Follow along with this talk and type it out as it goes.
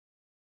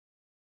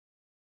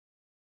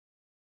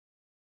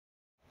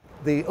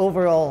The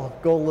overall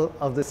goal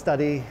of the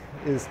study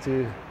is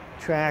to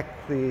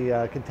track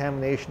the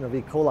contamination of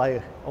E.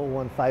 coli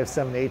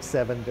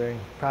 0157H7 during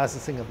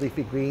processing of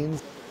leafy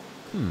greens.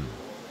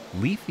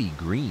 Leafy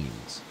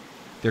greens.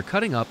 They're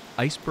cutting up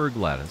iceberg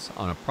lettuce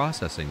on a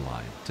processing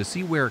line to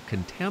see where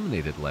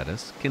contaminated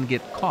lettuce can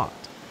get caught.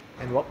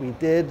 And what we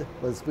did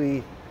was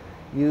we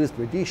used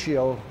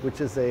radicchio, which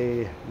is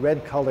a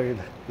red-colored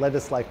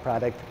lettuce-like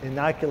product,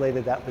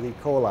 inoculated that with E.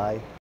 coli.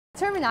 The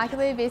term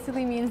inoculated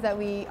basically means that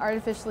we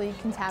artificially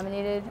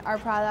contaminated our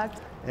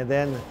product. And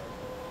then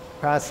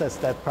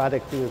processed that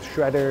product through a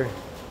shredder,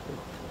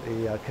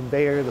 the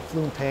conveyor, the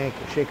flume tank,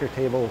 a shaker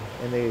table,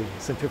 and a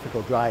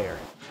centrifugal dryer.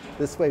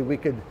 This way we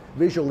could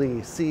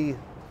visually see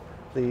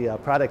the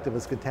product that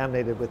was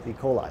contaminated with E.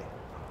 coli.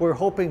 We're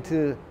hoping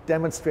to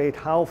demonstrate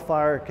how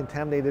far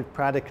contaminated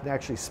product can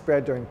actually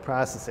spread during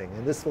processing,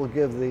 and this will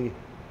give the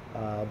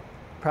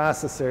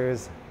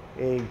processors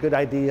a good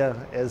idea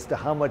as to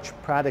how much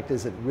product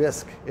is at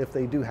risk if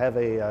they do have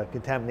a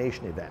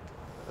contamination event.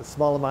 A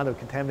small amount of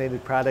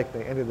contaminated product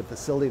may enter the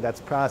facility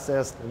that's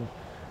processed, and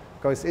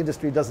of course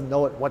industry doesn't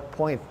know at what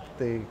point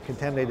the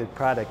contaminated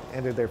product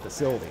entered their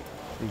facility.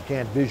 You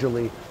can't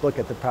visually look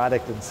at the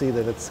product and see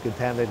that it's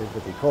contaminated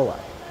with E. coli.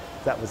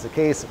 If that was the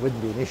case, it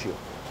wouldn't be an issue.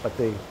 But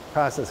they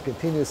process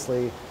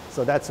continuously,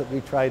 so that's what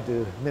we tried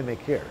to mimic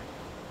here.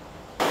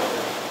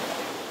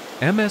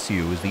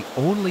 MSU is the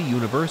only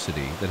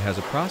university that has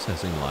a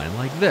processing line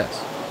like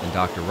this, and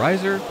Dr.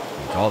 Ryser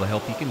needs all the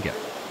help he can get.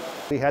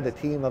 We had a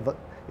team of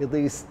at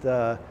least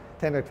 10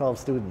 or 12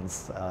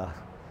 students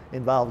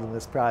involved in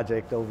this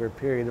project over a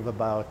period of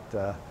about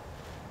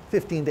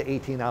 15 to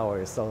 18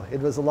 hours, so it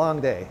was a long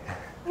day.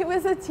 It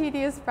was a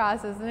tedious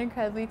process, an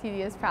incredibly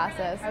tedious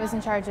process. I was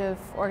in charge of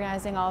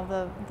organizing all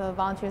of the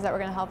volunteers that were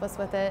going to help us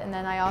with it, and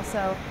then I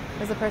also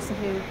was the person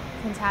who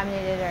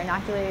contaminated or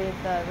inoculated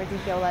the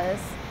radicchio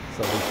lettuce.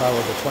 So we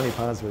followed the 20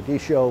 pounds of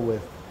radicchio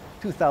with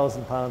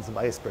 2,000 pounds of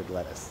iceberg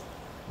lettuce,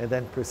 and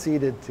then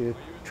proceeded to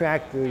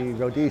track the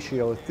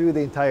radicchio through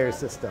the entire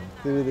system,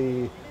 through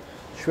the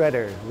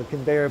shredder, the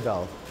conveyor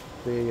belt,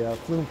 the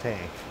flume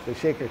tank, the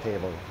shaker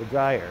table, the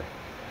dryer.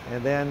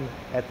 And then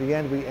at the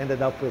end we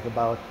ended up with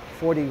about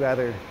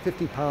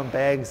 50-pound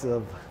bags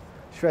of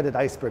shredded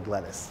iceberg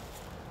lettuce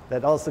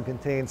that also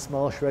contained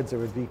small shreds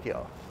of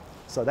radicchio.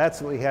 So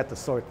that's what we had to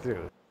sort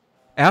through.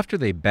 After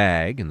they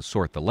bag and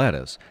sort the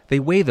lettuce,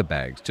 they weigh the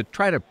bags to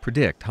try to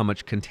predict how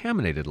much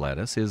contaminated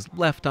lettuce is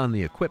left on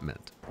the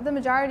equipment. The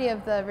majority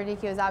of the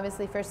radicchio is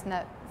obviously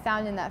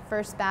found in that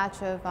first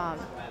batch of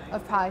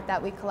product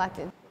that we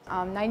collected.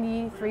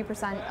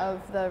 93%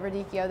 of the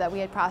radicchio that we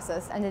had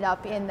processed ended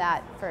up in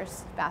that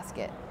first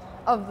basket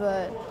of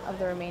the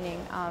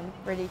remaining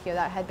radicchio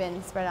that had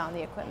been spread out on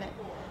the equipment.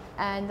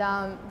 And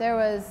there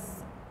was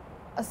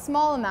a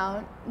small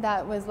amount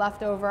that was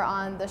left over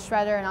on the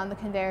shredder and on the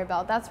conveyor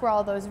belt. That's where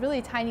all those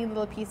really tiny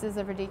little pieces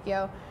of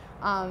radicchio,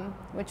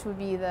 which would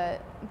be the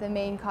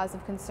main cause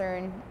of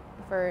concern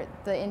for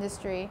the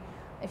industry.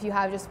 If you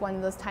have just one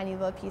of those tiny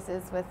little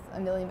pieces with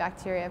 1 million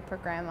bacteria per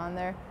gram on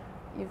there,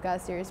 you've got a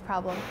serious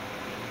problem.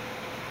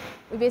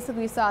 We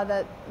basically saw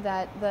that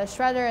the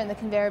shredder and the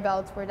conveyor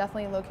belts were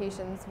definitely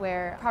locations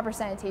where proper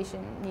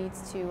sanitation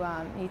needs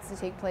to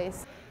take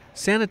place.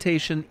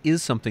 Sanitation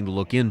is something to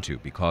look into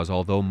because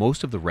although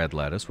most of the red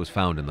lettuce was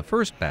found in the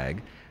first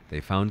bag,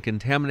 they found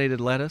contaminated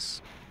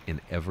lettuce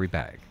in every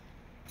bag.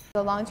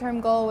 The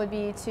long-term goal would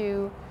be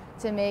to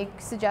make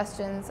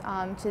suggestions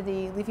to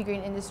the leafy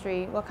green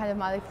industry, what kind of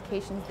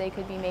modifications they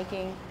could be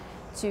making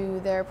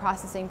to their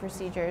processing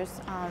procedures,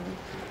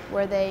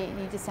 where they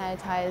need to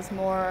sanitize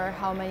more,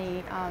 how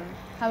many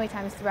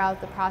times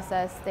throughout the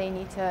process they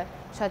need to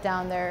shut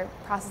down their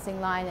processing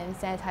line and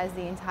sanitize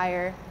the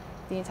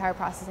entire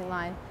processing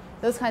line.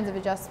 Those kinds of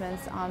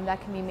adjustments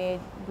that can be made,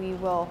 we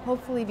will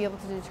hopefully be able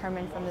to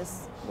determine from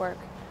this work,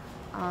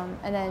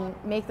 and then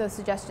make those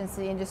suggestions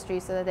to the industry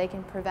so that they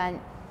can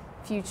prevent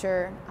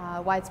future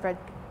widespread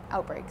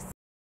outbreaks.